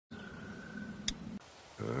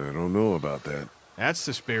I don't know about that. That's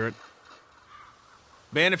the spirit.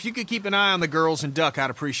 Ben, if you could keep an eye on the girls and Duck, I'd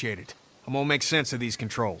appreciate it. I'm gonna make sense of these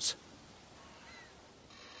controls.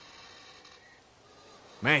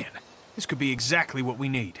 Man, this could be exactly what we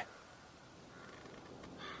need.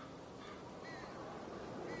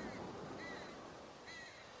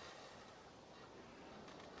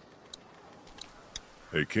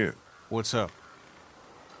 Hey, Ken. What's up?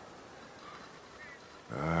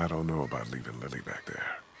 I don't know about leaving Lily back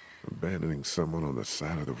there. Abandoning someone on the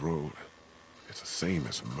side of the road. It's the same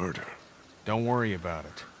as murder. Don't worry about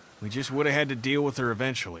it. We just would have had to deal with her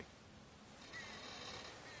eventually.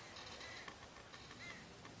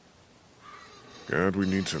 God, we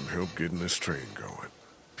need some help getting this train going.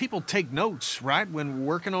 People take notes, right, when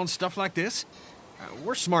working on stuff like this?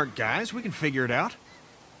 We're smart guys. We can figure it out.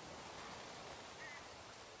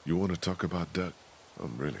 You want to talk about Duck?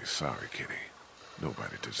 I'm really sorry, Kenny.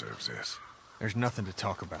 Nobody deserves this. There's nothing to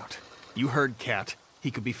talk about. You heard Kat.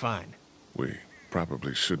 He could be fine. We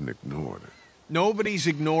probably shouldn't ignore it. Nobody's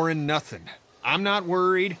ignoring nothing. I'm not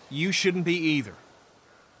worried. You shouldn't be either.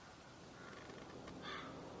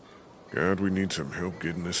 God, we need some help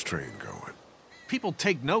getting this train going. People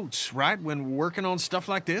take notes, right, when working on stuff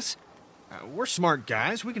like this? We're smart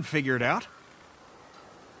guys. We can figure it out.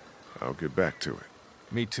 I'll get back to it.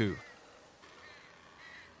 Me too.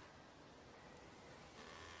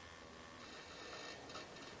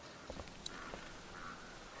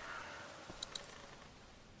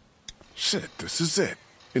 Shit, this is it.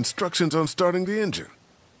 Instructions on starting the engine.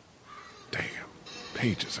 Damn,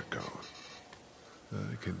 pages are gone.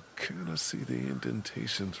 I can kind of see the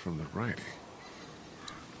indentations from the writing.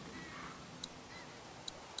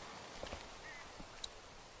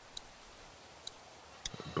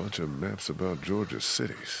 A bunch of maps about Georgia's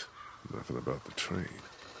cities. Nothing about the train.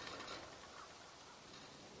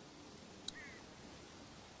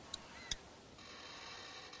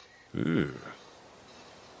 Ew.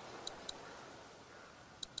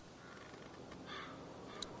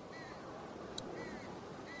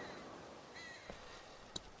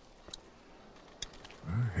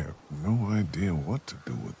 I have no idea what to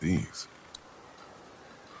do with these.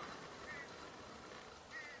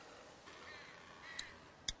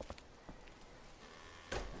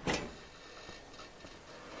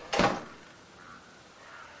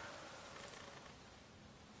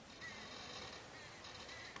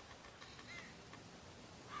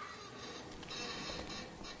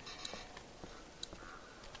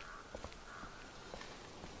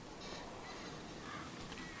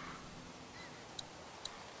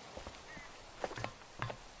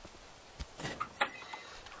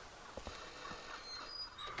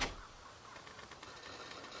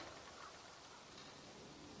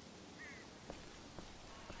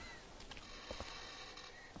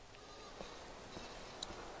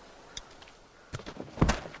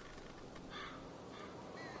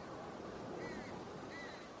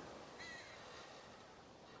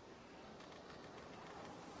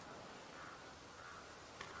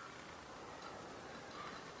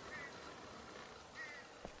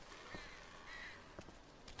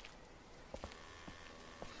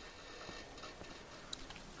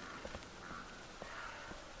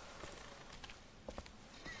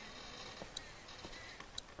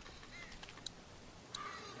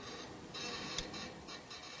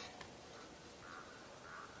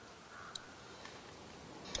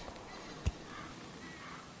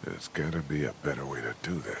 There's gotta be a better way to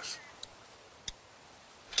do this.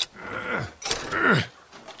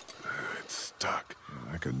 It's stuck.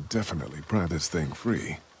 I can definitely pry this thing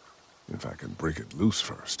free, if I can break it loose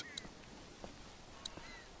first.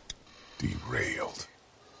 Derailed.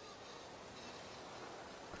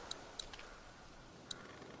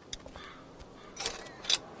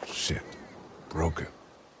 Shit. Broken.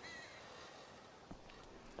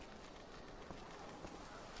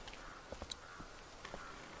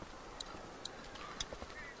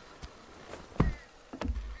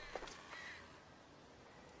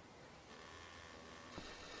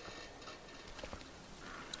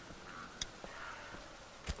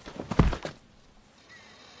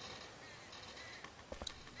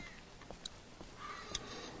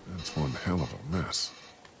 That's one hell of a mess.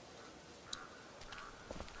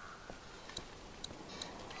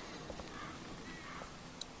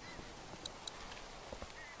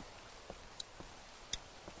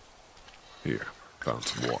 Here, found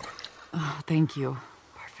some water. Oh, thank you.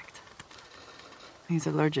 Perfect. He's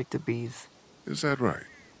allergic to bees. Is that right?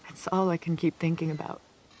 It's all I can keep thinking about.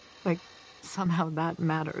 Like, somehow that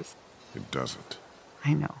matters. It doesn't.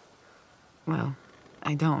 I know. Well,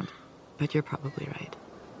 I don't, but you're probably right.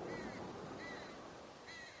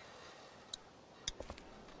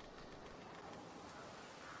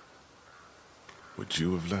 Would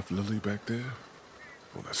you have left Lily back there?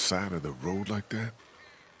 On the side of the road like that?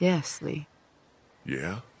 Yes, Lee.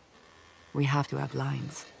 Yeah? We have to have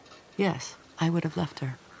lines. Yes, I would have left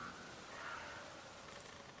her.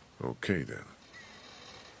 Okay, then.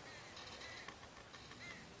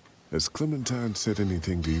 Has Clementine said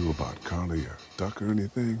anything to you about Carly or Duck or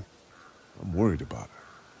anything? I'm worried about her.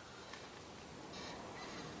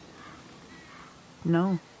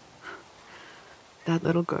 No. That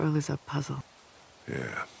little girl is a puzzle.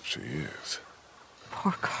 Yeah, she is.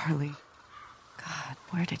 Poor Carly. God,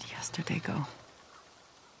 where did yesterday go?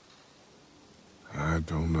 I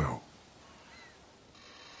don't know.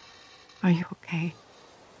 Are you okay?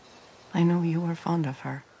 I know you were fond of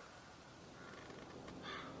her.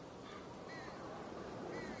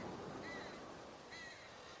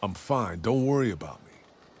 I'm fine. Don't worry about me.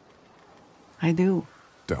 I do.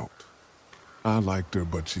 Don't. I liked her,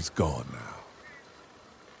 but she's gone now.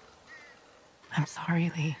 I'm sorry,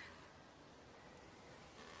 Lee.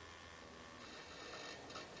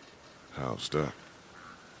 How's Duck?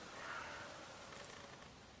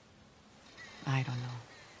 I don't know.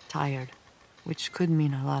 Tired. Which could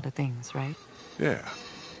mean a lot of things, right? Yeah.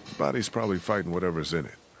 His body's probably fighting whatever's in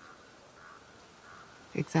it.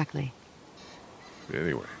 Exactly.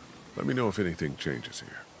 Anyway, let me know if anything changes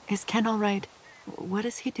here. Is Ken all right? What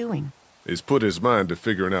is he doing? He's put his mind to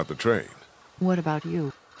figuring out the train. What about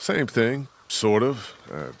you? Same thing, sort of.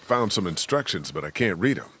 Found some instructions, but I can't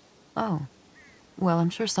read them. Oh. Well,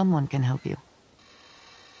 I'm sure someone can help you.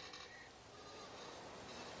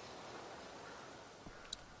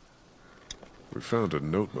 We found a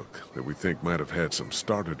notebook that we think might have had some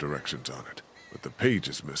starter directions on it, but the page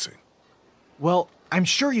is missing. Well, I'm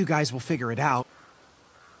sure you guys will figure it out.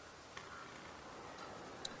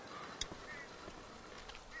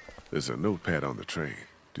 There's a notepad on the train.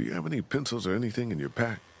 Do you have any pencils or anything in your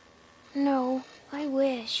pack? No, I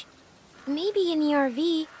wish. Maybe in the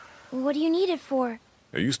RV. What do you need it for?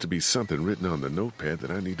 There used to be something written on the notepad that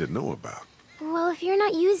I need to know about. Well, if you're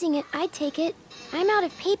not using it, I'd take it. I'm out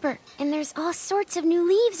of paper, and there's all sorts of new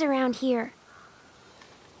leaves around here.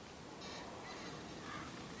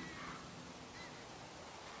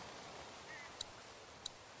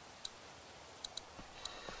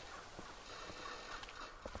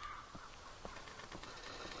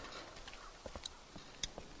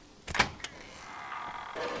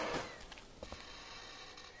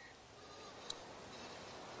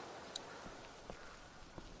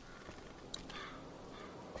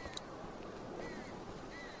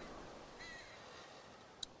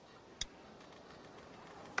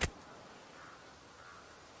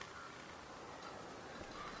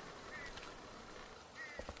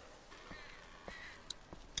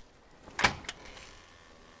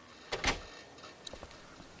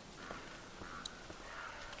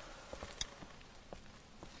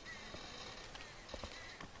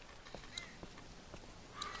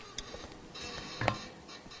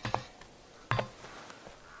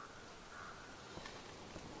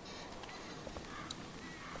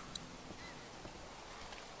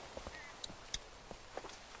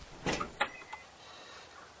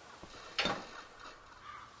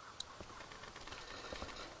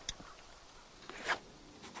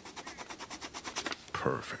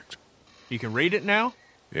 Perfect. You can read it now?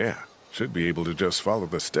 Yeah, should be able to just follow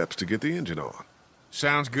the steps to get the engine on.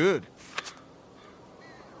 Sounds good.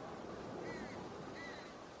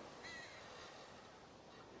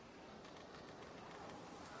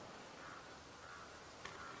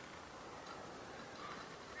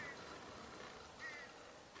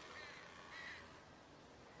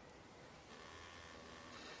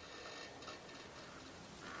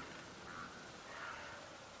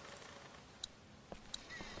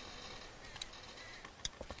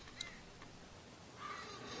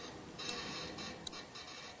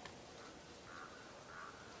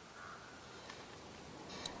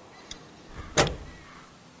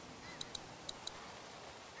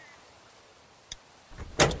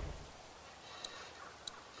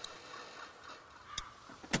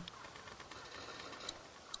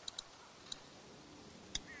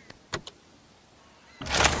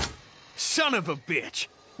 Son of a bitch!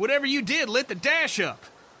 Whatever you did lit the dash up!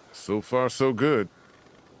 So far, so good.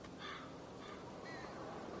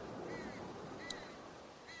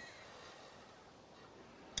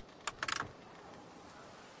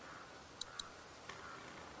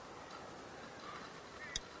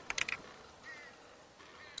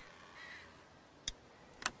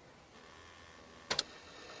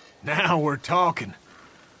 Now we're talking.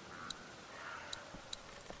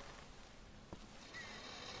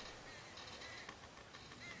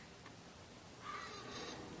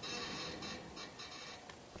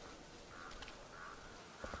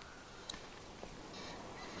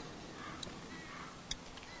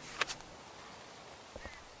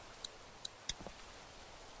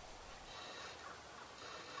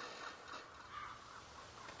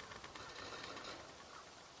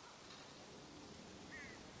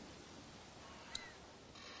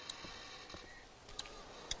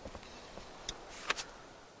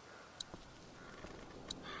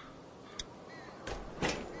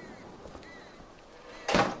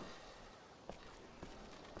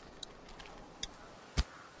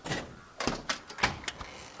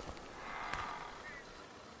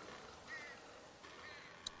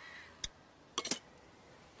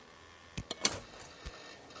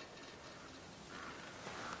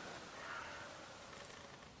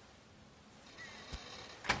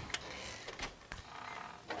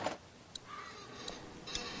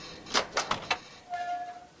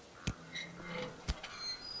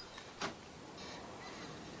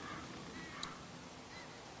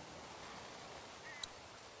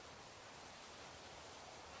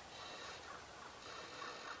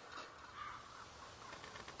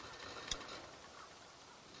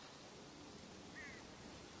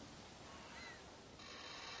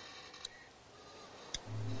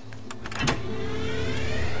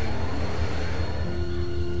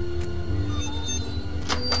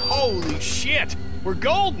 shit! We're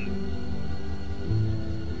golden!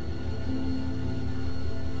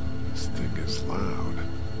 This thing is loud.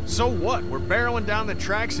 So what? We're barreling down the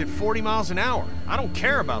tracks at 40 miles an hour. I don't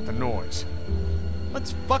care about the noise.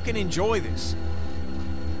 Let's fucking enjoy this.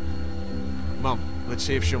 Mom, let's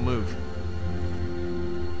see if she'll move.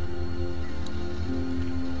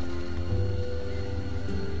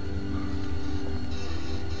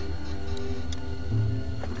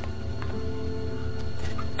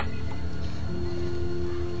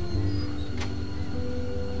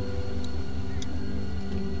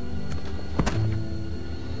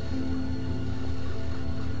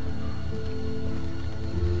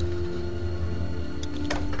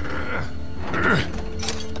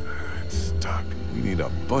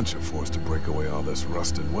 Bunch of force to break away all this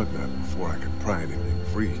rust and whatnot before I can pry anything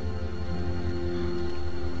free.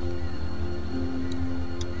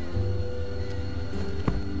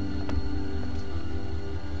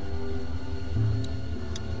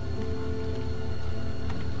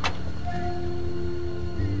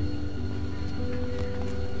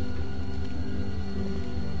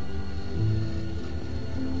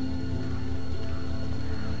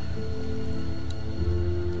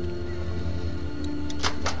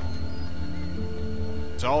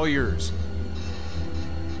 It's all yours.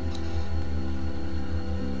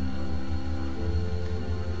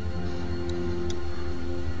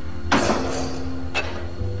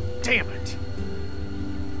 Damn it!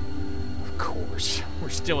 Of course, we're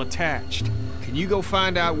still attached. Can you go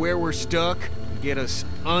find out where we're stuck and get us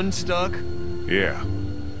unstuck? Yeah.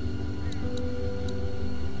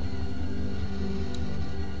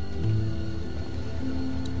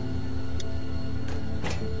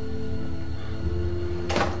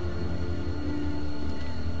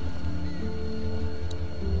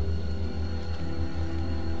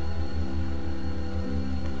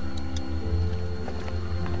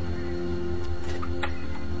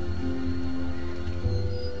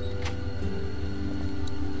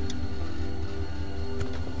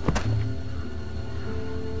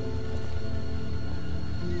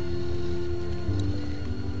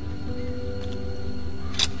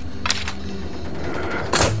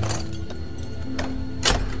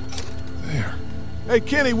 Hey,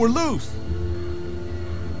 Kenny, we're loose!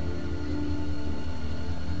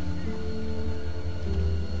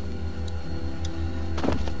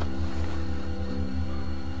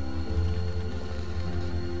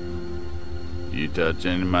 You touch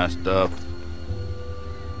any of my stuff?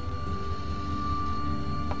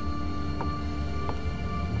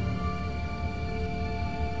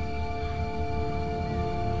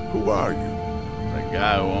 Who are you? The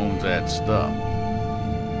guy who owns that stuff.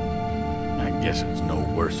 I guess it's no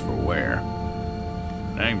worse for wear.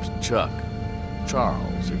 Name's Chuck.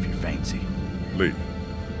 Charles, if you fancy. Lee.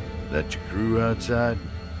 That your crew outside?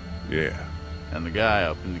 Yeah. And the guy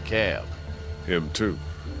up in the cab? Him too.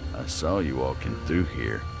 I saw you walking through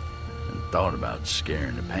here and thought about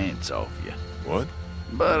scaring the pants off you. What?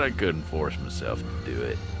 But I couldn't force myself to do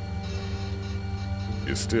it.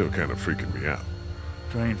 You're still kind of freaking me out.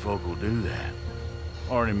 Trained folk will do that.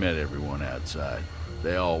 Already met everyone outside.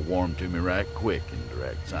 They all warmed to me right quick in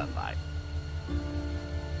direct sunlight.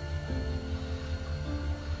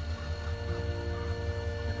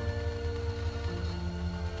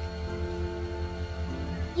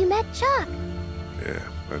 You met Chuck. Yeah,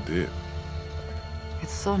 I did.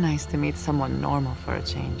 It's so nice to meet someone normal for a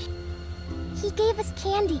change. He gave us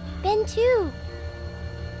candy. Ben too.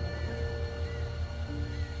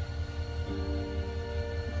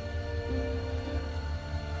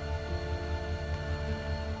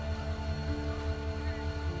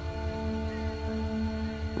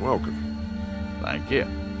 Welcome. Thank you.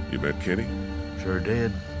 You met Kenny? Sure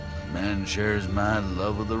did. Man shares my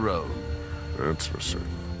love of the road. That's for certain.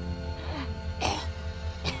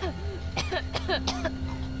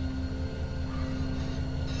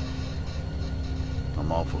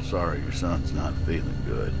 I'm awful sorry your son's not feeling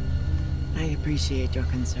good. I appreciate your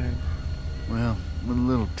concern. Well, with a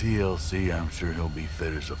little TLC, I'm sure he'll be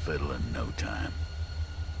fit as a fiddle in no time.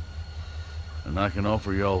 And I can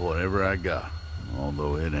offer y'all whatever I got,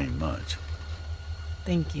 although it ain't much.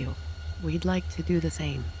 Thank you. We'd like to do the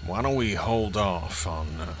same. Why don't we hold off on...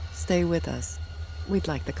 Stay with us. We'd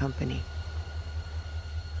like the company.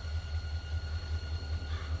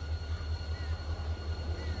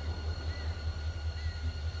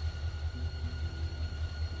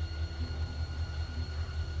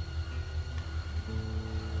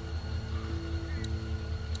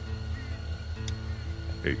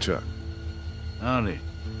 Hey, Chuck. Howdy.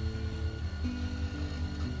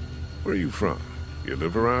 Where are you from? You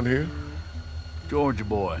live around here? Georgia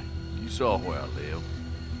boy. You saw where I live.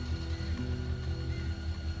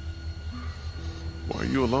 Why are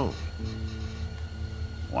you alone?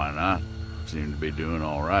 Why not? Seem to be doing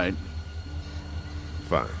all right.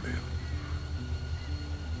 Fine, then.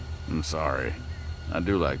 I'm sorry. I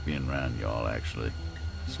do like being around y'all, actually.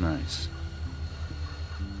 It's nice.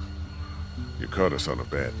 You caught us on a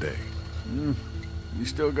bad day. You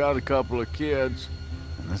still got a couple of kids,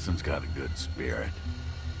 and this one's got a good spirit.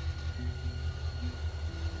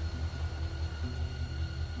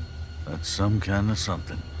 That's some kind of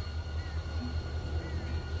something.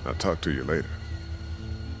 I'll talk to you later.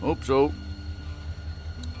 Hope so.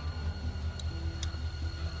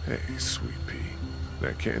 Hey, sweet pea.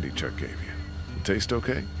 That candy Chuck gave you. It taste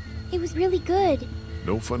okay? It was really good.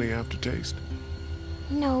 No funny aftertaste?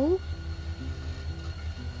 No.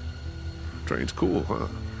 Train's cool, huh?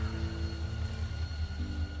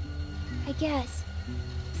 I guess.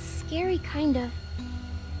 Scary, kind of.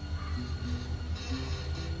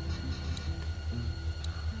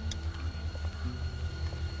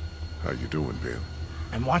 How you doing, Ben?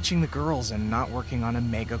 I'm watching the girls and not working on a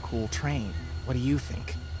mega cool train. What do you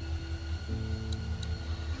think?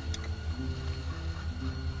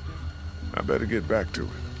 I better get back to it.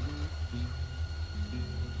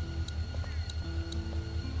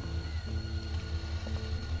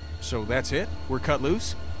 So that's it? We're cut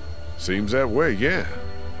loose? Seems that way, yeah.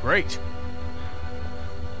 Great.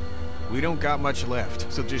 We don't got much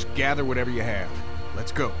left, so just gather whatever you have.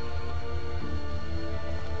 Let's go.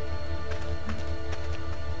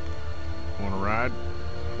 Want to ride?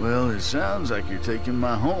 Well, it sounds like you're taking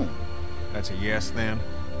my home. That's a yes, then?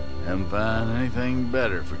 Haven't found anything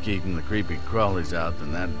better for keeping the creepy crawlies out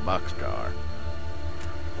than that boxcar.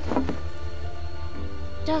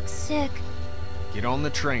 Duck's sick. Get on the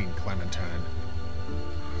train, Clementine.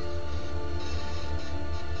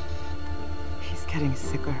 He's getting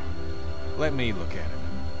sicker. Let me look at him.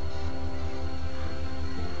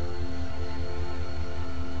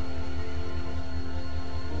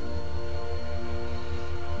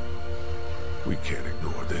 We can't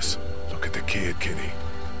ignore this. Look at the kid, Kenny.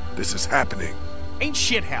 This is happening. Ain't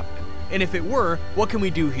shit happening. And if it were, what can we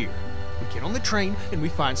do here? We get on the train and we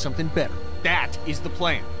find something better. That is the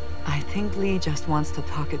plan. I think Lee just wants to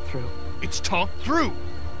talk it through. It's talked through.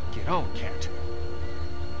 Get on, Cat.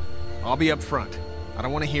 I'll be up front. I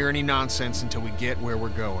don't want to hear any nonsense until we get where we're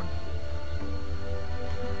going.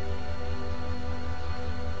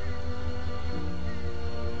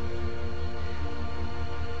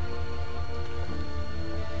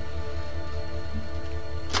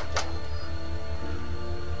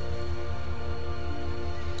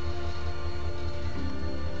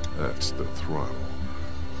 That's the throttle.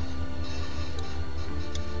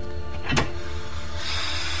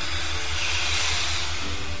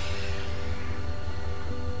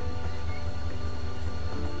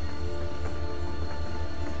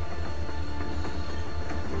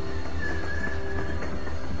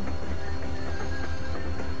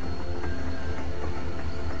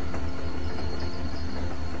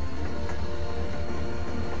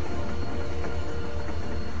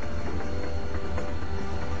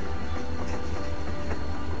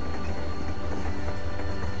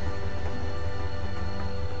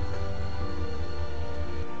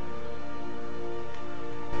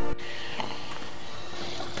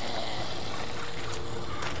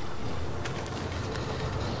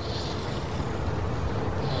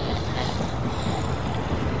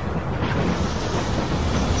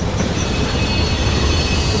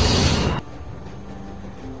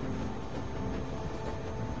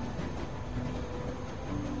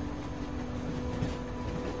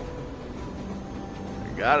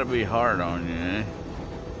 Gotta be hard on you, eh?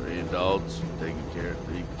 3 adults, taking care of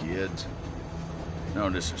 3 kids. No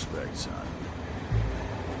disrespect, son.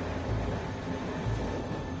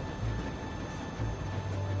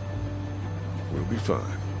 We'll be fine.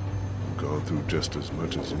 We've gone through just as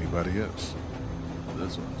much as anybody else.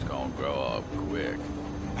 This one's gonna grow up quick.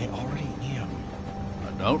 I already am.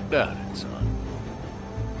 I don't doubt it, son.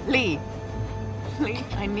 Lee! Lee,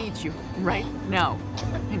 I need you right now.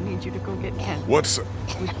 I need you to go get Ken. What's...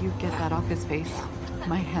 Would you get that off his face?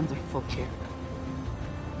 My hands are full here.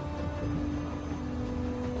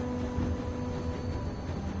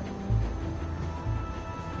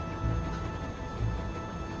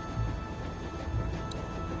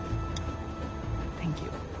 Thank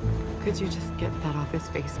you. Could you just get that off his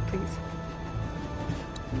face, please?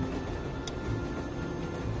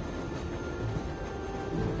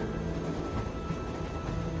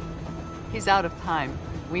 He's out of time.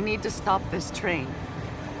 We need to stop this train.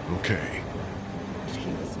 Okay.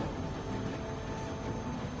 Please.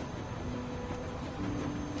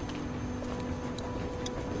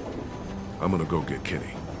 I'm gonna go get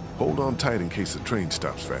Kenny. Hold on tight in case the train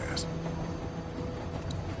stops fast.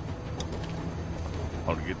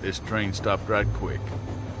 Ought to get this train stopped right quick.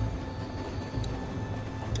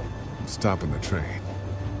 Stopping the train.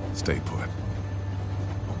 Stay put.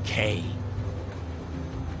 Okay.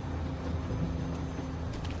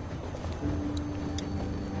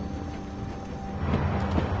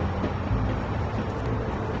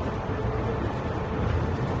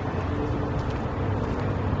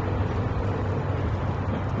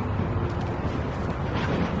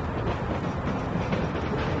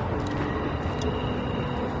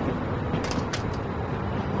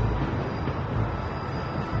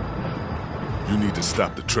 You need to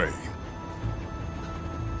stop the train.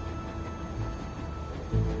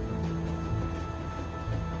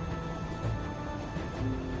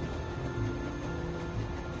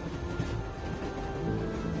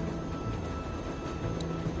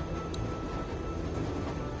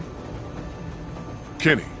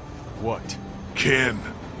 Kenny. What? Ken.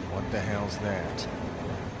 What the hell's that?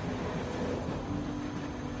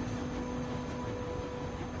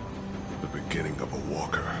 The beginning of a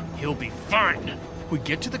walker. He'll be fine. We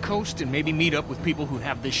get to the coast and maybe meet up with people who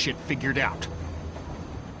have this shit figured out.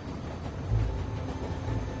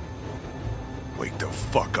 Wake the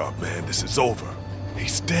fuck up, man. This is over.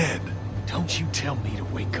 He's dead. Don't you tell me to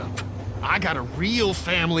wake up. I got a real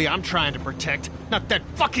family I'm trying to protect, not that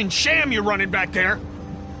fucking sham you're running back there.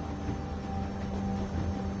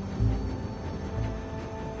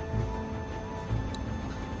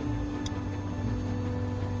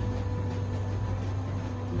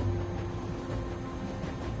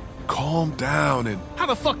 Calm down and... How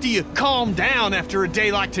the fuck do you calm down after a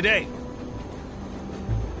day like today?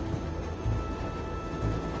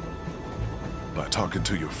 by talking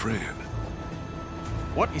to your friend.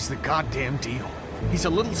 What is the goddamn deal? He's a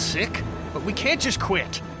little sick, but we can't just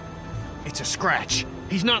quit. It's a scratch.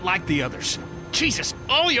 He's not like the others. Jesus,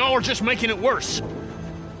 all y'all are just making it worse.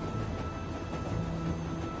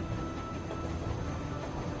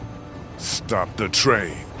 Stop the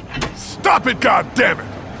train. Stop it, goddammit!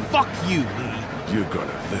 Fuck you, Lee. You're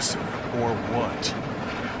gonna listen. Or what?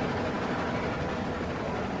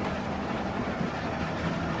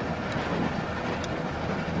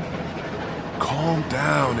 Calm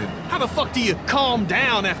down and... How the fuck do you calm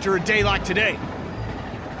down after a day like today?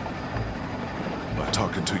 by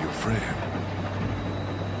talking to your friend.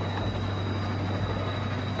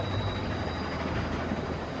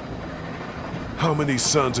 How many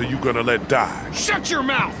sons are you gonna let die? Shut your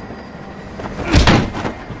mouth!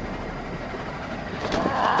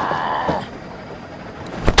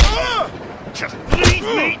 Just leave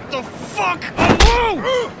me the fuck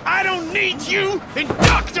alone! I don't need you, and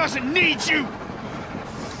Duck doesn't need you!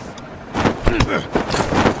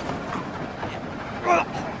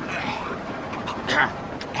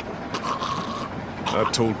 I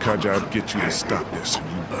told Katjaa I'd get you to stop this, and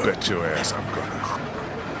you bet your ass I'm gonna.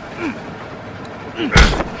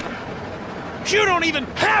 You don't even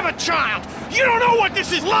have a child! You don't know what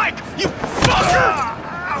this is like! You fucker!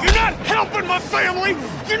 You're not helping my family!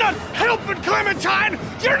 You're not helping Clementine!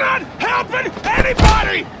 You're not helping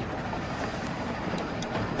anybody!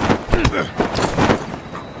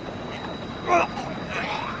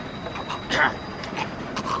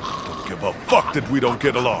 Don't give a fuck that we don't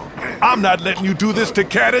get along. I'm not letting you do this to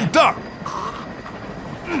Cat and Duck!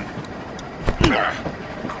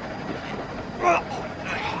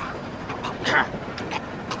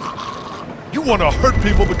 You wanna hurt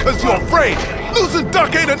people because you're afraid! Losing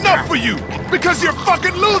Duck ain't enough for you! Because you're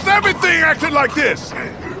fucking lose everything acting like this!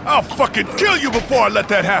 I'll fucking kill you before I let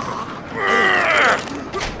that happen!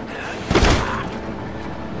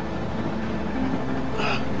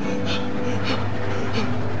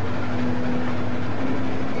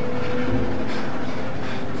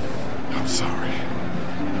 I'm sorry.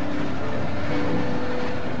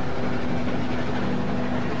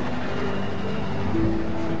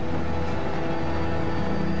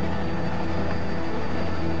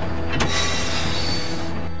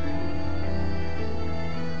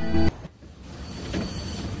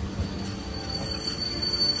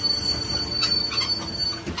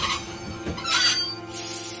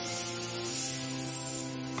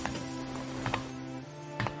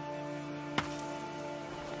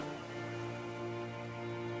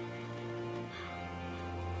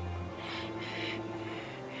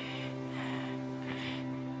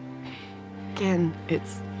 Again,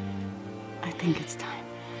 I think it's time.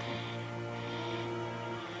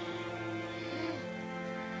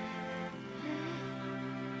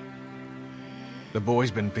 The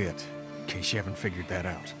boy's been bit, in case you haven't figured that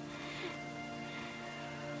out.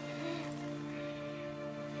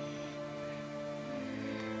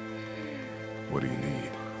 What do you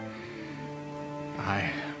need?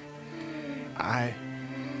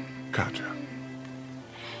 Katjaa.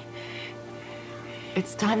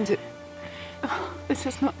 It's time to... Oh, this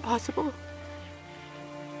is not possible.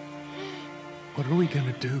 What are we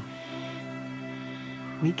gonna do?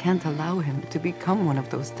 We can't allow him to become one of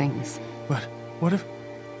those things. But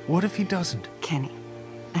what if he doesn't? Kenny,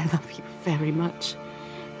 I love you very much.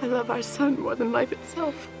 I love our son more than life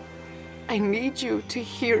itself. I need you to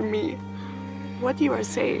hear me. What you are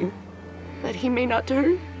saying, that he may not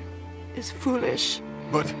turn, is foolish.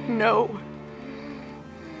 But No.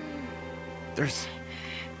 there's...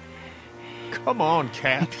 Come on,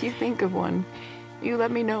 Kat. If you think of one, you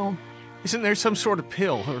let me know. Isn't there some sort of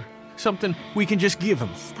pill or something we can just give him?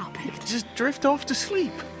 Stop it. Just drift off to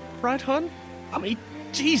sleep. Right, hun? I mean,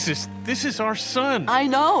 Jesus, this is our son. I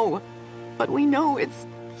know, but we know it's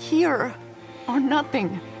here or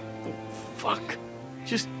nothing. Fuck.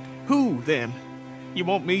 Just who, then? You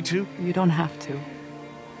want me to? You don't have to.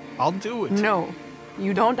 I'll do it. No,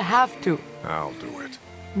 you don't have to. I'll do it.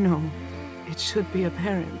 No, it should be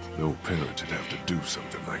apparent. No parent should have to do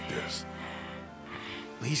something like this.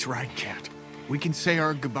 Lee's right, Kat. We can say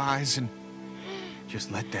our goodbyes and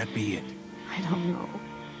just let that be it. I don't know.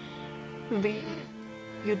 Lee,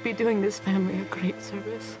 you'd be doing this family a great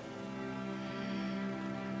service.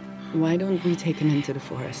 Why don't we take him into the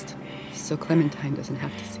forest, so Clementine doesn't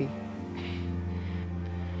have to see?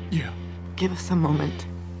 Yeah. Give us a moment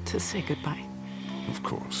to say goodbye. Of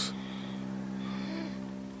course.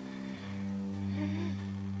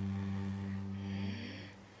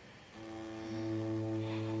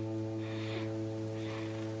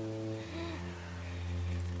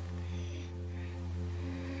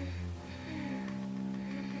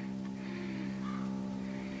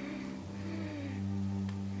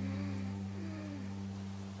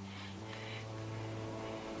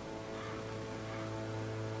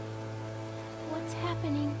 What's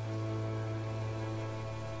happening?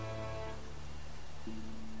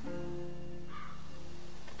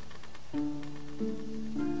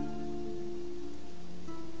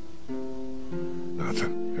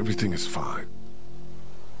 Nothing. Everything is fine.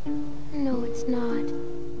 No, it's not.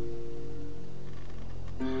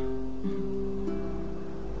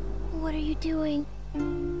 What are you doing?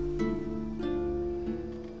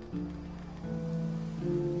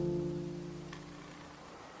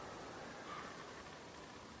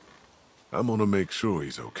 I'm gonna make sure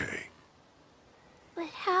he's okay. But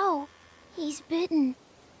how? He's bitten.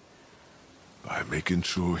 By making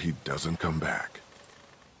sure he doesn't come back.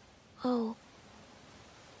 Oh.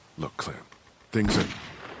 Look, Clem. Things are...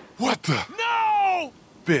 What the... No!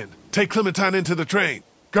 Ben, take Clementine into the train.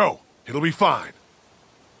 Go. It'll be fine.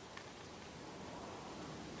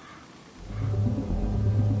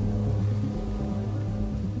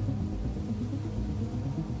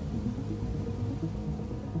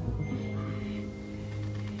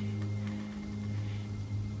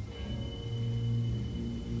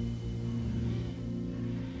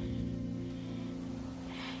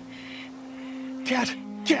 Kat!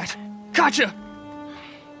 Katjaa!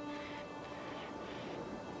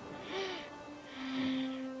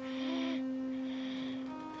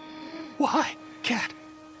 Why? Kat?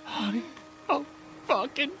 Honey? Oh,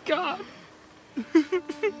 fucking God.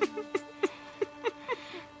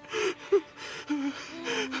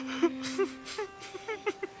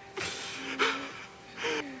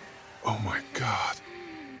 Oh my God.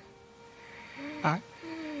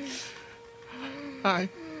 I...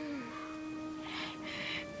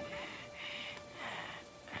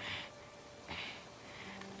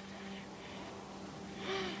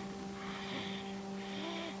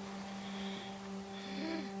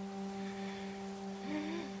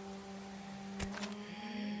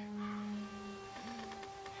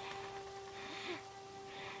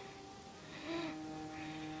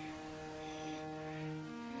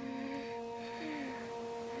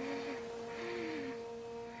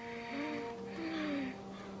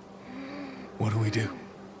 What do we do?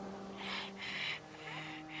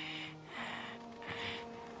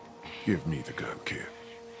 Give me the gun, kid.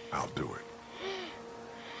 I'll do it.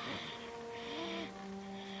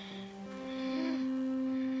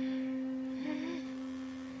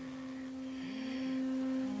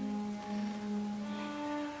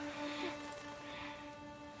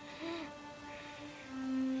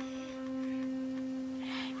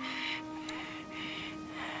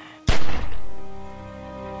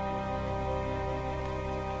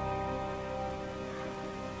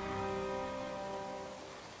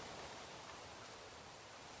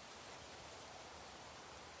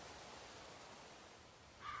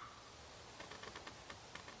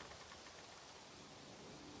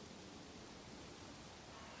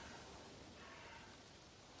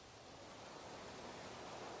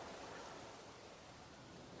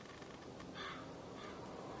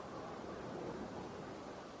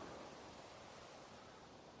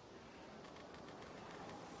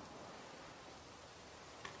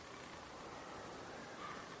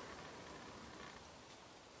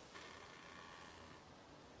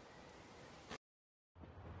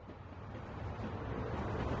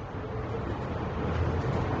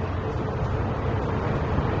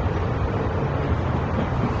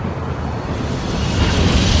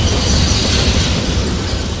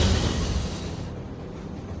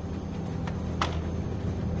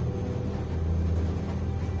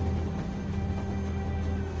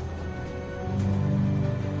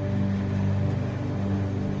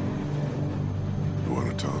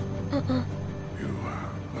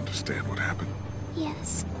 understand what happened?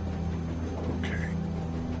 Yes. Okay.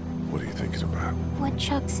 What are you thinking about? What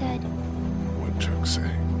Chuck said. What Chuck say?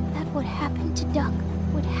 That what happened to Duck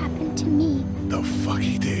would happen to me. The fuck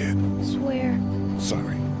he did? Swear.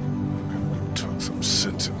 Sorry. I'm gonna go talk some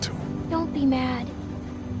sense into him. Don't be mad.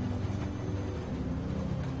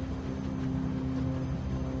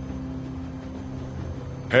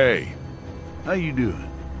 Hey! How you doing?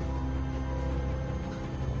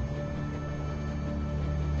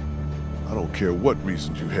 I don't care what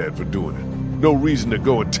reasons you had for doing it. No reason to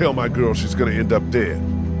go and tell my girl she's gonna end up dead.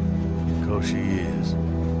 'Cause she is.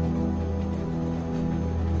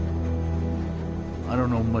 I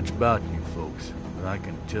don't know much about you folks, but I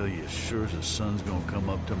can tell you as sure as the sun's gonna come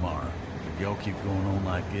up tomorrow. If y'all keep going on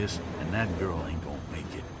like this, and that girl ain't gonna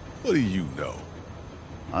make it. What do you know?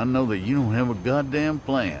 I know that you don't have a goddamn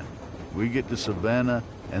plan. We get to Savannah,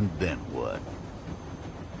 and then what?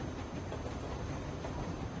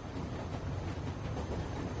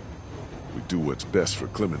 We do what's best for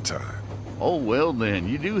Clementine. Oh, well then,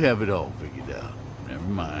 you do have it all figured out. Never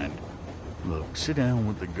mind. Look, sit down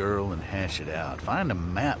with the girl and hash it out. Find a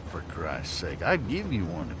map, for Christ's sake. I'd give you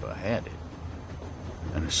one if I had it.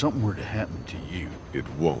 And if something were to happen to you... It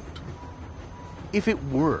won't. If it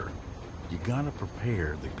were, you gotta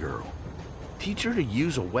prepare the girl. Teach her to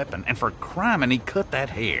use a weapon, and for crime, and he cut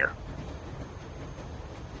that hair.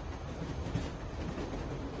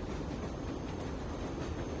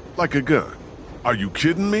 Like a gun. Are you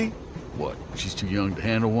kidding me? What, she's too young to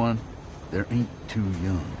handle one? There ain't too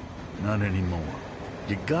young. Not anymore.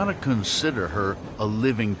 You gotta consider her a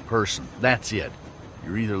living person. That's it.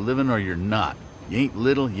 You're either living or you're not. You ain't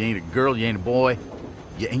little, you ain't a girl, you ain't a boy.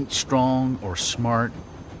 You ain't strong or smart.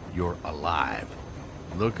 You're alive.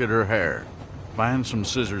 Look at her hair. Find some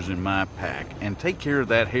scissors in my pack and take care of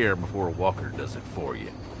that hair before Walker does it for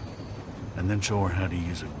you. And then show her how to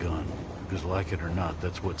use a gun. Because like it or not,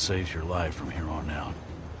 that's what saves your life from here on out.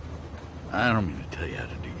 I don't mean to tell you how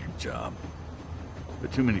to do your job.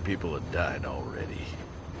 But too many people have died already.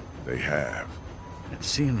 They have. And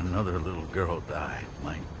seeing another little girl die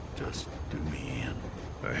might just do me in.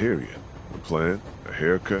 I hear you. A plan, a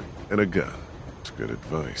haircut, and a gun. It's good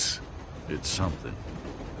advice. It's something.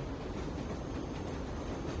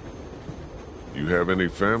 You have any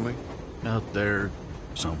family? Out there,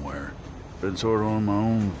 somewhere. Been sort of on my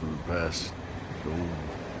own for the past,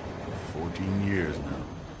 14 years now.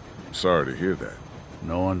 Sorry to hear that.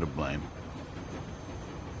 No one to blame.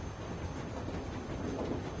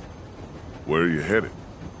 Where are you headed?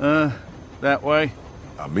 That way?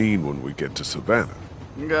 I mean when we get to Savannah.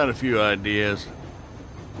 Got a few ideas.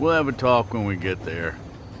 We'll have a talk when we get there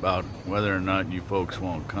about whether or not you folks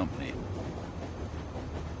want company.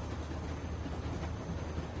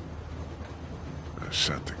 I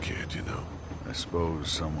shot the kid, you know. I suppose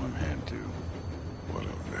someone had to. What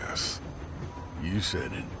a mess. You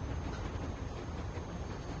said it.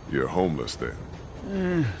 You're homeless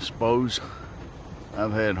then? Suppose.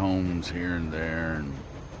 I've had homes here and there, and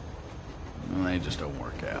well, they just don't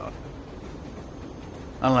work out.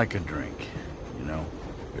 I like a drink, you know?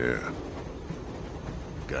 Yeah.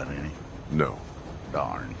 Got any? No.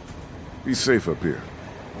 Darn. Be safe up here.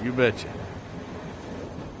 You betcha.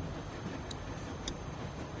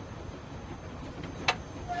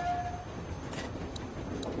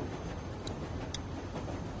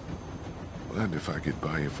 Mind if I get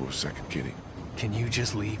by you for a second, Kenny? Can you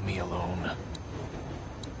just leave me alone?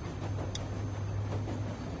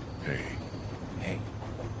 Hey. Hey.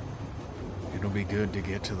 It'll be good to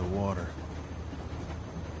get to the water.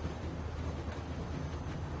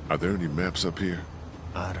 Are there any maps up here?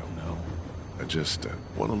 I don't know. I just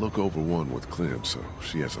want to look over one with Clem so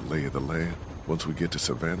she has a lay of the land once we get to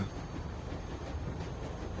Savannah.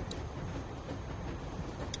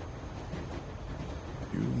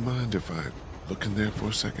 You mind if I look in there for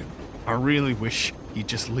a second? I really wish you'd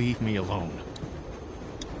just leave me alone.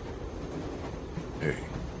 Hey.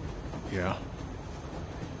 Yeah?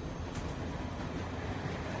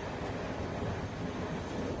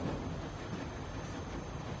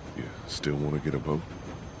 You still want to get a boat?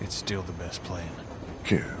 It's still the best plan.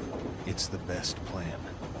 Ken. It's the best plan.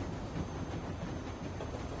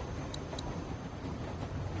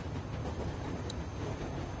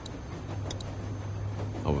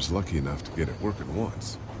 I was lucky enough to get it working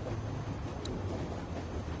once.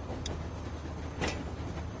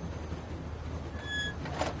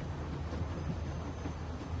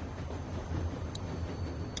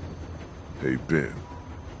 Hey, Ben.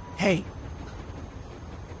 Hey,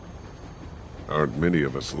 Aren't many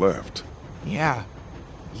of us left. yeah.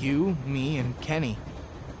 You, me, and Kenny.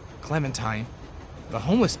 Clementine. The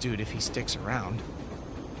homeless dude if he sticks around.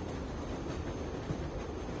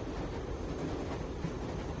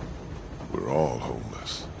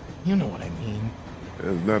 homeless. You know what I mean.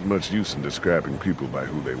 There's not much use in describing people by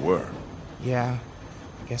who they were. Yeah,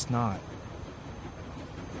 I guess not.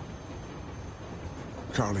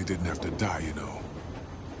 Carly didn't have to die, you know.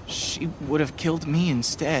 She would have killed me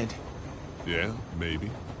instead. Yeah, maybe.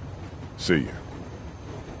 See ya.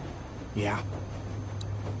 Yeah.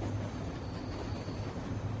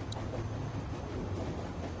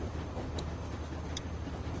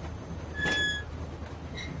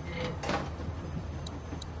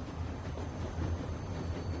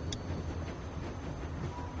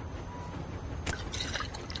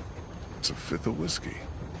 It's a fifth of whiskey.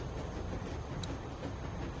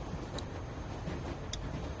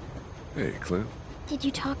 Hey, Clint. Did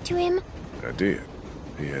you talk to him? I did.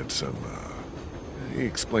 He had some, he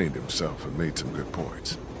explained himself and made some good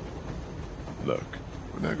points. Look,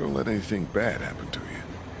 we're not gonna let anything bad happen to you,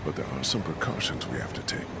 but there are some precautions we have to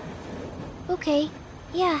take. Okay.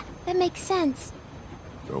 Yeah, that makes sense.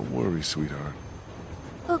 Don't worry, sweetheart.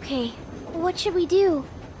 Okay. What should we do?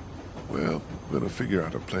 Well, we're gonna figure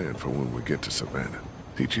out a plan for when we get to Savannah.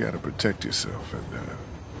 Teach you how to protect yourself and,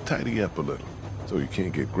 tidy up a little, so you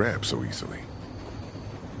can't get grabbed so easily.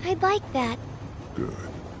 I'd like that. Good.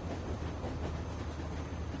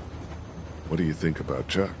 What do you think about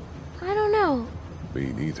Chuck? I don't know.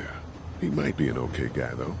 Me neither. He might be an okay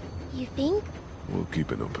guy, though. You think? We'll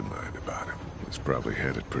keep an open mind about him. He's probably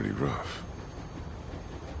had it pretty rough.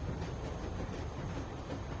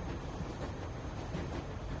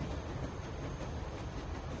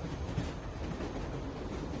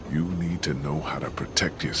 You need to know how to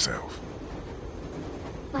protect yourself.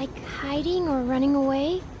 Like hiding or running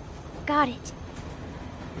away? Got it.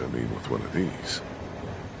 I mean, with one of these.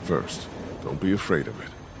 First, don't be afraid of it.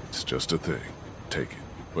 It's just a thing. Take it.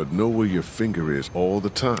 But know where your finger is all the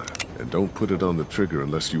time. And don't put it on the trigger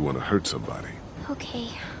unless you want to hurt somebody. Okay.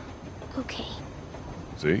 Okay.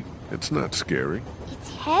 See? It's not scary. It's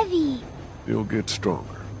heavy. You'll get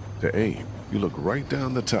stronger. To aim, you look right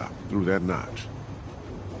down the top, through that notch.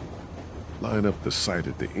 Line up the sight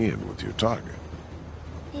at the end with your target.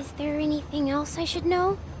 Is there anything else I should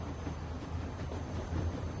know?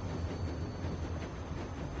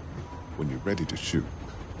 When you're ready to shoot,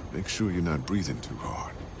 make sure you're not breathing too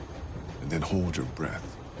hard. And then hold your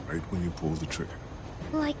breath right when you pull the trigger.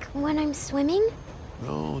 Like when I'm swimming?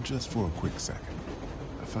 No, just for a quick second.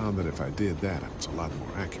 I found that if I did that, I was a lot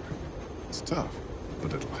more accurate. It's tough,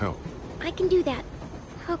 but it'll help. I can do that.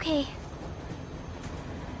 Okay.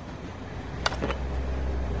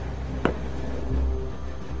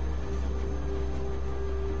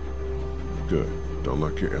 Good. Don't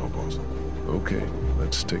lock your elbows. Okay,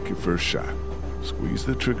 let's take your first shot. Squeeze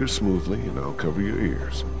the trigger smoothly and I'll cover your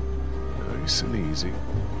ears. Nice and easy.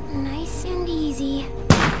 Nice and easy.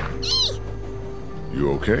 Eee!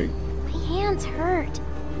 You okay? My hands hurt.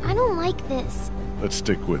 I don't like this. Let's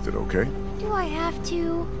stick with it, okay? Do I have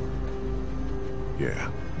to?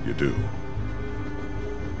 Yeah, you do.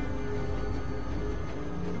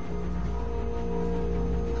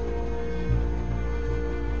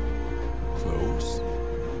 Close.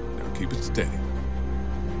 Now keep it steady.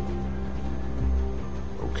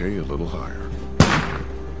 Okay, a little higher.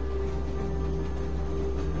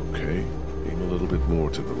 Okay, aim a little bit more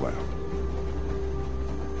to the left.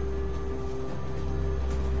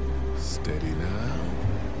 Steady now.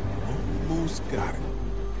 Almost got it.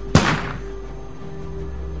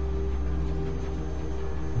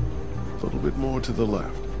 A little bit more to the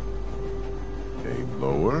left. Aim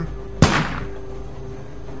lower.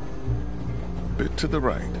 A bit to the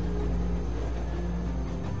right.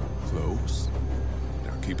 Close.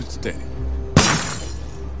 Now keep it steady.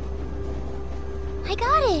 I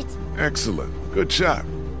got it! Excellent. Good shot.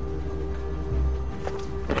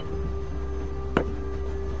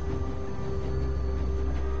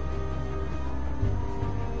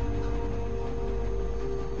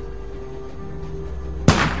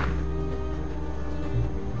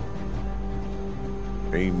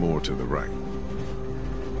 Aim more to the right.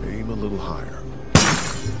 Aim a little higher.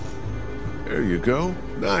 There you go.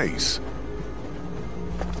 Nice.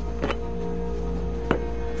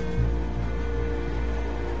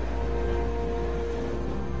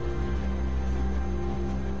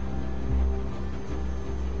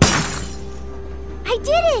 I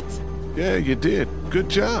did it! Yeah, you did. Good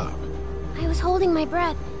job. I was holding my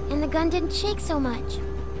breath, and the gun didn't shake so much.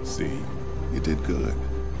 See? You did good.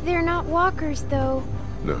 They're not walkers, though.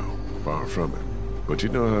 No, far from it. But you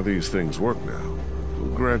know how these things work now.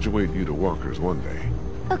 We'll graduate you to walkers one day.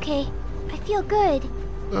 Okay, I feel good.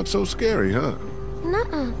 Not so scary, huh?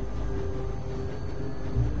 Nuh-uh.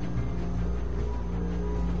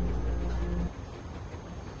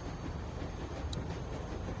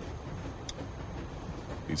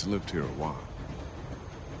 He's lived here a while.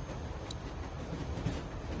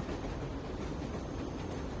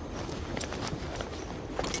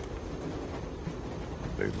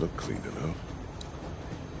 They look clean enough.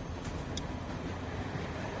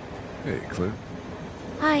 Hey, Clint.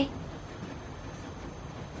 Hi.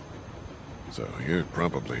 So you're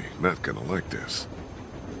probably not gonna like this.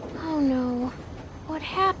 Oh no. What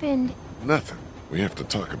happened? Nothing. We have to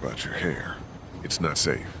talk about your hair. It's not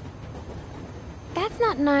safe. That's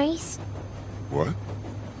not nice. What?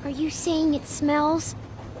 Are you saying it smells?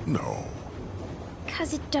 No.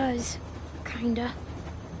 'Cause it does. Kinda.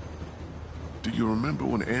 Do you remember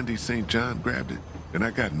when Andy St. John grabbed it and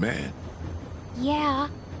I got mad? Yeah.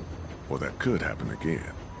 Well, that could happen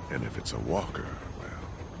again. And if it's a walker, well,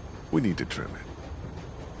 we need to trim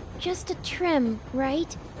it. Just a trim,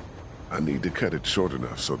 right? I need to cut it short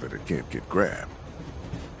enough so that it can't get grabbed.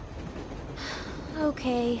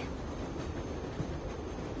 Okay.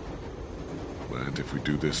 Mind if we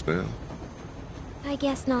do this now? I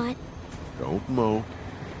guess not. Don't mope.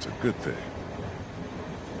 It's a good thing.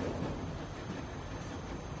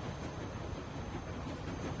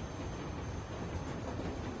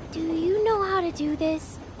 Do you know how to do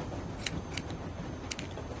this?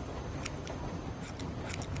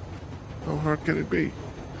 How hard can it be?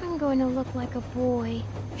 I'm going to look like a boy.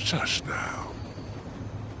 Shush now.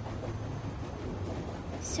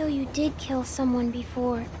 So you did kill someone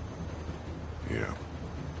before. Yeah.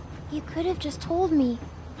 You could have just told me.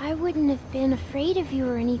 I wouldn't have been afraid of you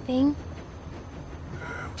or anything.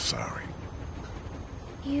 I'm sorry.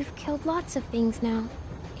 You've killed lots of things now.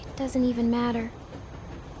 It doesn't even matter.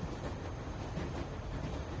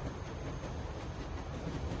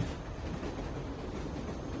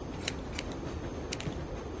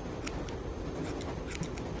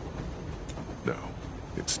 No,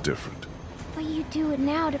 it's different. But you do it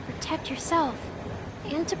now to protect yourself.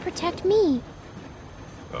 And to protect me.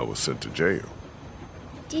 I was sent to jail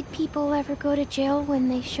Did people ever go to jail when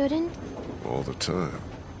they shouldn't? all the time.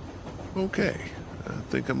 Okay, I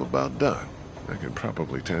think I'm about done. I can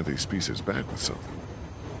probably tie these pieces back with something.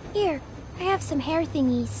 Here, I have some hair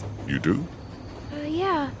thingies. You do?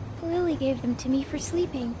 Yeah. Lily gave them to me for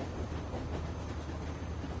sleeping.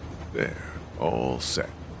 There, all set.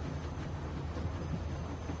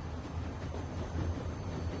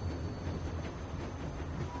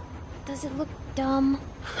 Does it look dumb?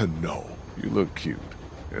 No, you look cute,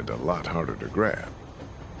 and a lot harder to grab.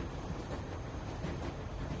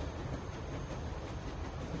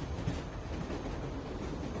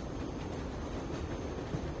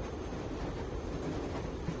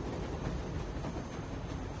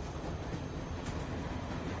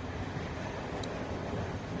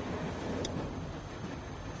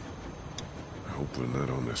 I hope we're not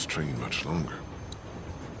on this train much longer.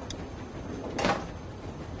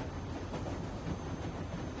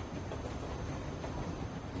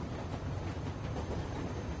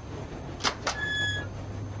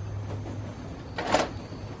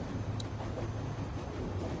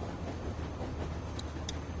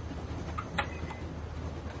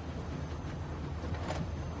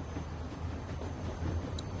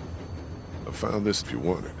 I found this if you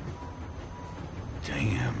want it.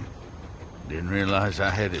 Damn. Didn't realize I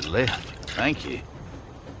had it left. Thank you.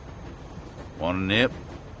 Want a nip?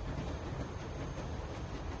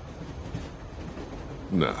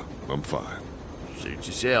 Nah, I'm fine. Suit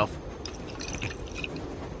yourself.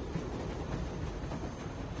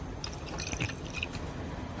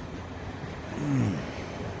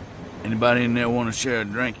 Anybody in there want to share a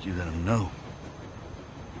drink, you let them know.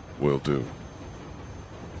 Will do.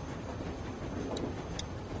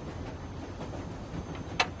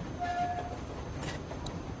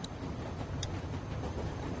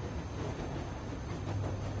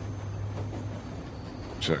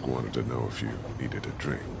 Chuck wanted to know if you needed a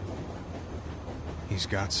drink. He's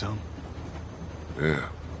got some. Yeah.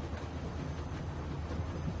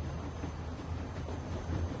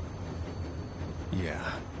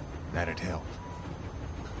 Yeah, that'd help.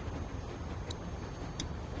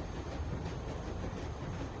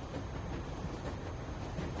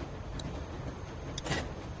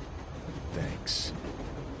 Thanks.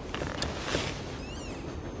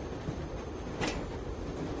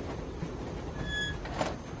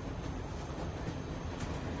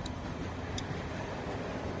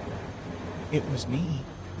 It was me.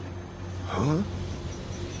 Huh?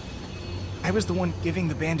 I was the one giving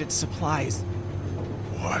the bandits supplies.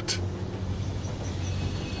 What?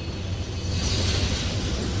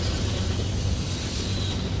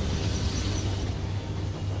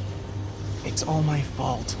 It's all my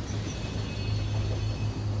fault.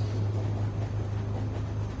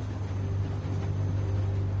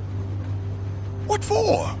 What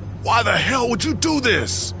for? Why the hell would you do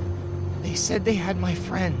this? They said they had my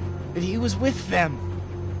friend, that he was with them.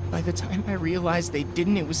 By the time I realized they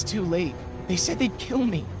didn't, it was too late. They said they'd kill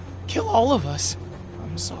me. Kill all of us.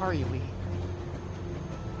 I'm sorry, Lee.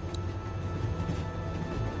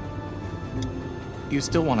 You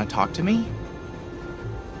still want to talk to me?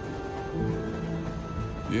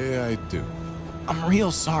 Yeah, I do. I'm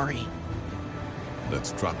real sorry.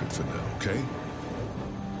 Let's drop it for now, okay?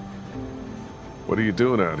 What are you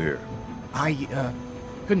doing out here? I,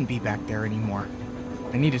 couldn't be back there anymore.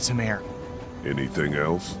 I needed some air. Anything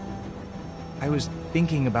else? I was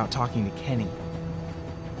thinking about talking to Kenny.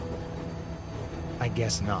 I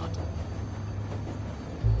guess not.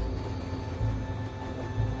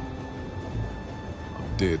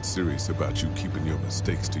 I'm dead serious about you keeping your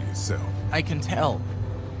mistakes to yourself. I can tell.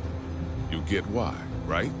 You get why,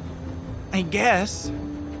 right? I guess.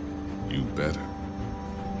 You better.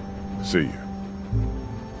 See you.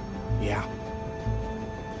 Yeah.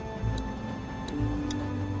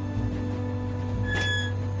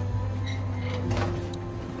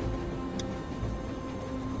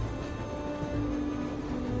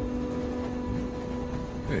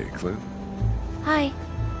 Hey, Clint. Hi.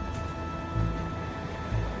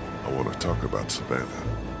 I want to talk about Savannah.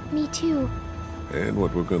 Me too. And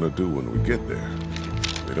what we're gonna do when we get there.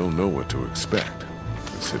 We don't know what to expect.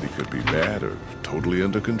 The city could be bad or totally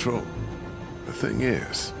under control. The thing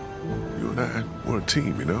is, you and I, we're a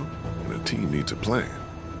team, you know? And a team needs a plan.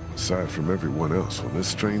 Aside from everyone else, when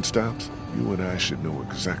this train stops, you and I should know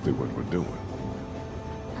exactly what we're doing.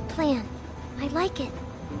 A plan. I like it.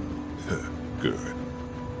 Good.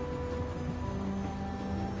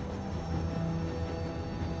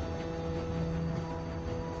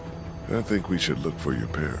 I think we should look for your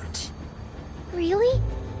parents. Really?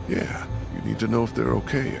 Yeah, you need to know if they're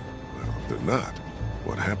okay, and, well, if they're not,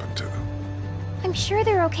 what happened to them. I'm sure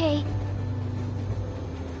they're okay.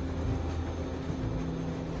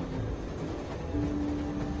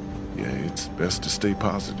 Yeah, it's best to stay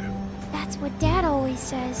positive. That's what Dad always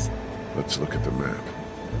says. Let's look at the map.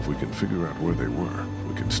 If we can figure out where they were,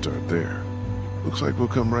 we can start there. Looks like we'll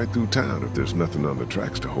come right through town if there's nothing on the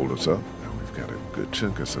tracks to hold us up. Now we've got a good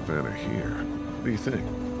chunk of Savannah here. What do you think?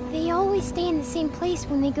 They always stay in the same place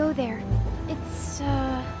when they go there. It's,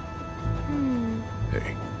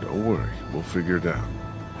 Hey, don't worry. We'll figure it out.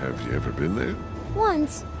 Have you ever been there?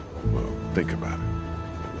 Once. Well, think about it.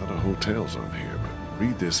 A lot of hotels on here, but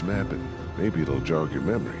read this map and maybe it'll jog your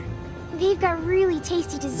memory. They've got really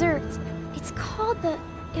tasty desserts. It's called the,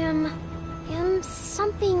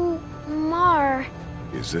 something Mar.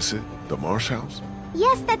 Is this it? The Marsh House?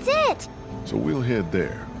 Yes, that's it! So we'll head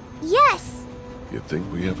there. Yes! You think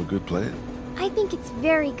we have a good plan? I think it's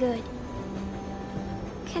very good.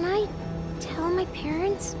 Can I tell my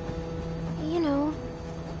parents? You know.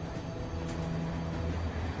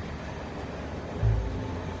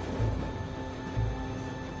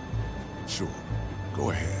 Sure. Go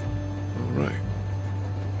ahead. All right.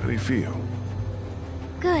 How do you feel?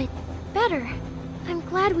 Good. Better. I'm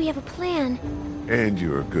glad we have a plan. And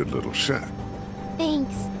you're a good little shot.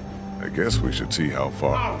 Thanks. I guess we should see how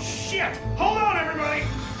far. Oh, shit! Hold on, everybody!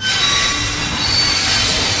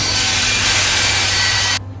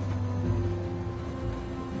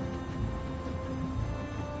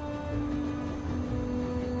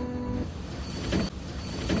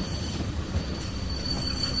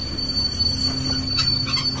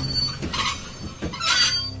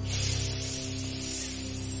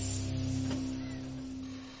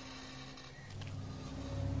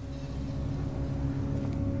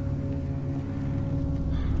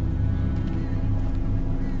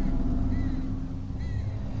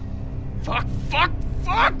 Fuck, fuck,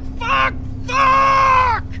 fuck, fuck,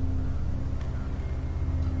 fuck!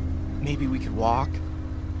 Maybe we could walk?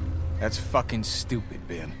 That's fucking stupid,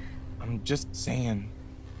 Ben. I'm just saying.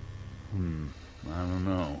 I don't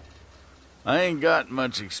know. I ain't got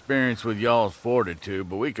much experience with y'all's fortitude,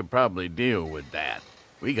 but we could probably deal with that.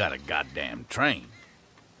 We got a goddamn train.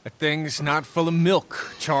 That thing's not full of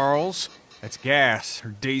milk, Charles. That's gas or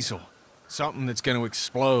diesel. Something that's gonna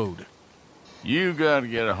explode. You gotta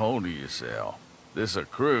get a hold of yourself. This a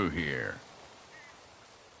crew here.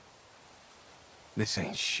 This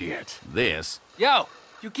ain't shit. This? Yo,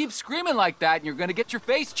 you keep screaming like that and you're gonna get your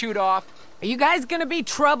face chewed off. Are you guys gonna be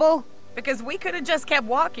trouble? Because we could have just kept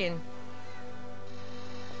walking.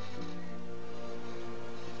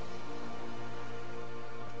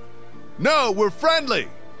 No, we're friendly!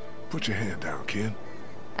 Put your hand down, kid.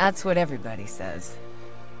 That's what everybody says.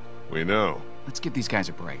 We know. Let's give these guys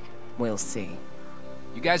a break. We'll see.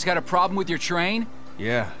 You guys got a problem with your train?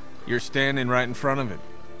 Yeah, you're standing right in front of it.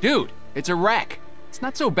 Dude, it's a wreck. It's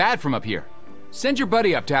not so bad from up here. Send your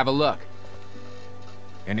buddy up to have a look.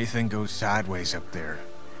 Anything goes sideways up there,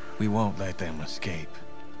 we won't let them escape.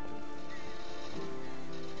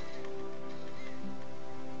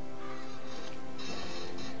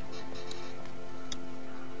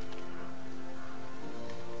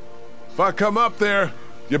 If I come up there,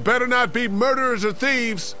 you better not be murderers or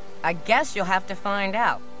thieves. I guess you'll have to find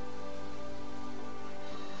out.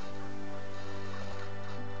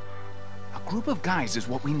 A group of guys is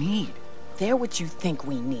what we need. They're what you think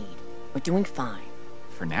we need. We're doing fine.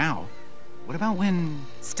 For now. What about when...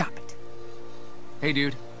 Stop it. Hey,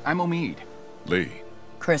 dude. I'm Omid. Lee,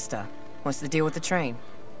 Krista, what's the deal with the train?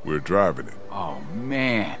 we're driving it. Oh,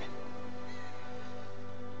 man.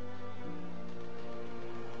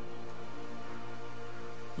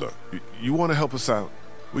 Look, you want to help us out?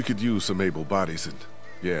 We could use some able bodies and...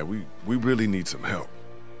 yeah, we really need some help.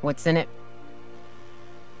 What's in it?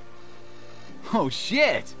 Oh,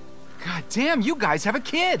 shit. God damn, you guys have a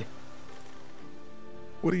kid.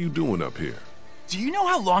 What are you doing up here? Do you know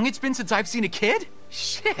how long it's been since I've seen a kid?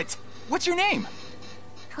 Shit. What's your name?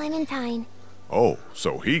 Clementine. Oh,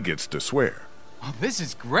 so he gets to swear. Oh, this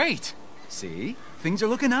is great. See? Things are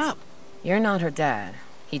looking up. You're not her dad.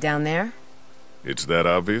 He down there? It's that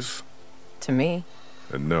obvious? To me.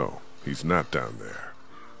 And no, he's not down there.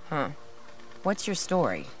 Huh. What's your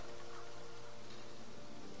story?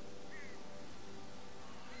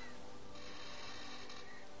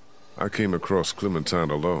 I came across Clementine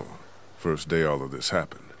alone. First day all of this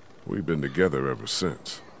happened. We've been together ever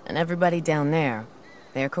since. And everybody down there,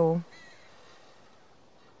 they're cool?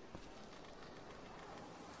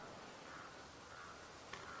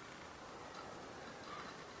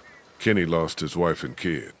 Kenny lost his wife and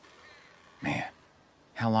kid. Man,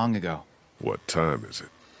 how long ago? What time is it?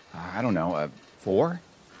 I don't know, 4?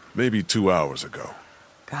 Maybe 2 hours ago.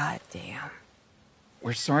 God damn.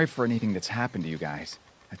 We're sorry for anything that's happened to you guys.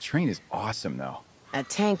 That train is awesome, though. A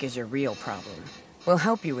tank is your real problem. We'll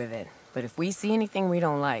help you with it, but if we see anything we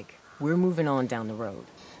don't like, we're moving on down the road.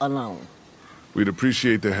 Alone. We'd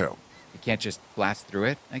appreciate the help. You can't just blast through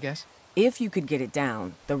it, I guess? If you could get it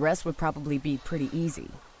down, the rest would probably be pretty easy.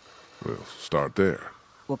 We'll start there.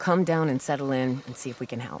 We'll come down and settle in and see if we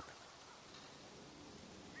can help.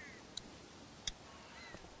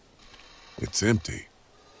 It's empty.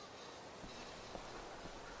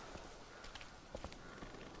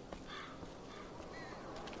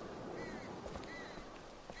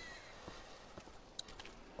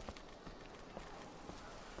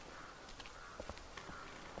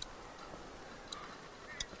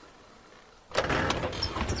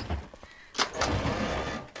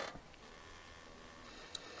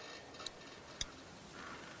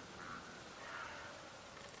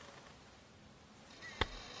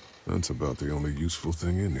 That's about the only useful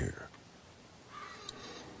thing in here.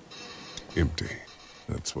 Empty.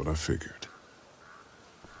 That's what I figured.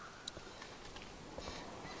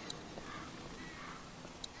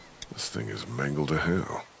 This thing is mangled to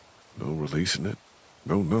hell. No releasing it.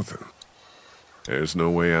 No nothing. There's no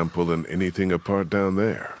way I'm pulling anything apart down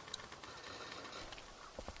there.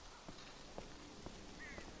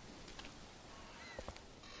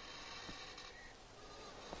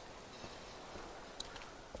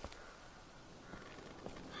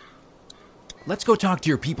 Let's go talk to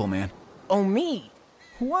your people, man. Oh, me?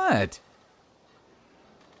 What?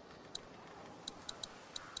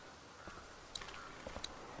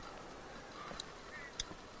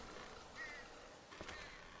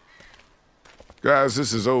 Guys,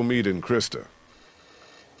 this is Omid and Krista.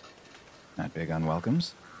 Not big on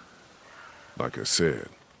welcomes. Like I said,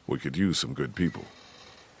 we could use some good people.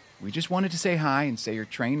 We just wanted to say hi and say your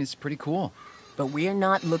train is pretty cool. But we're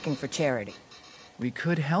not looking for charity. We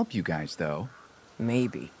could help you guys, though.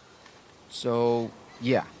 Maybe. So,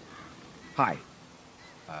 yeah. Hi.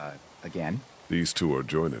 Again. These two are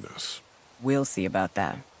joining us. We'll see about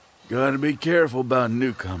that. Gotta be careful about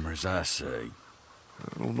newcomers, I say.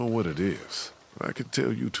 I don't know what it is. I can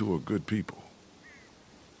tell you two are good people.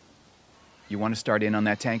 You want to start in on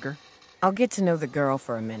that tanker? I'll get to know the girl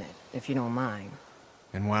for a minute, if you don't mind.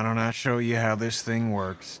 And why don't I show you how this thing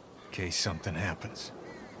works, in case something happens?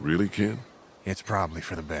 Really, Ken? It's probably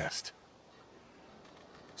for the best.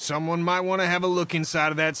 Someone might want to have a look inside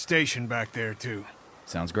of that station back there, too.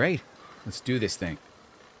 Sounds great. Let's do this thing.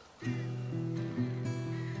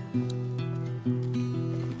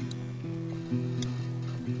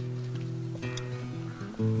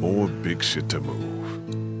 More big shit to move.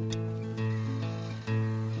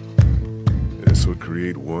 This would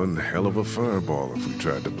create one hell of a fireball if we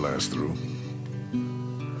tried to blast through.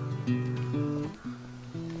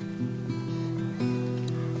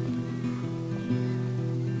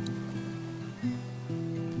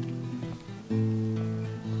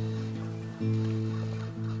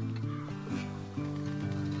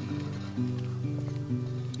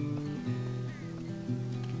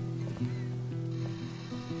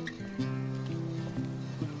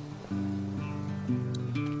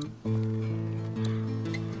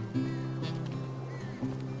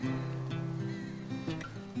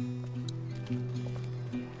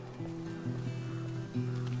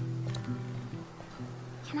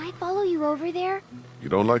 Can I follow you over there? You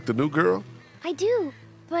don't like the new girl? I do,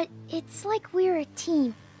 but it's like we're a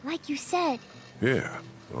team, like you said. Yeah,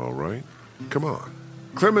 all right. Come on.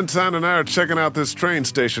 Clementine and I are checking out this train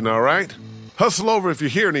station, all right? Hustle over if you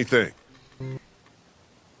hear anything.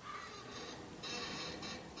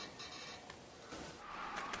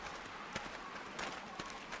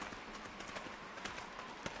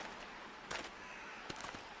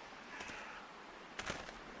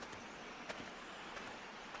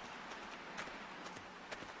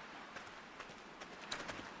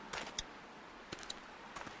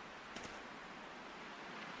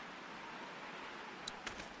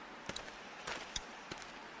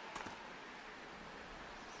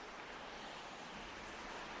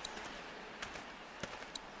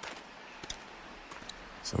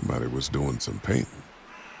 Somebody was doing some painting.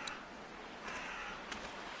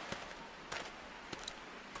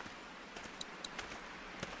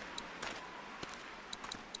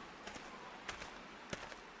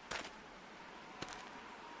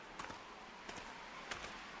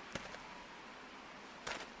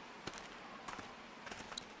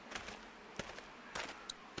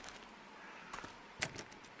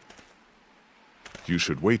 You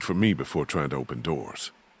should wait for me before trying to open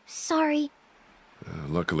doors. Sorry.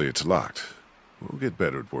 Luckily, it's locked. We'll get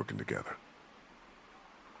better at working together.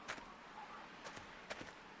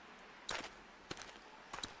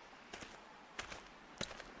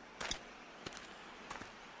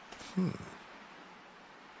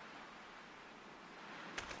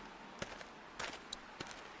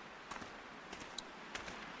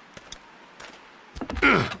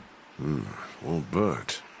 Won't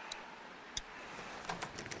budge.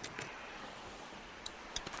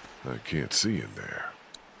 I can't see in there.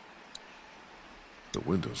 The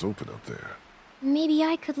window's open up there. Maybe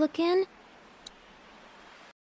I could look in?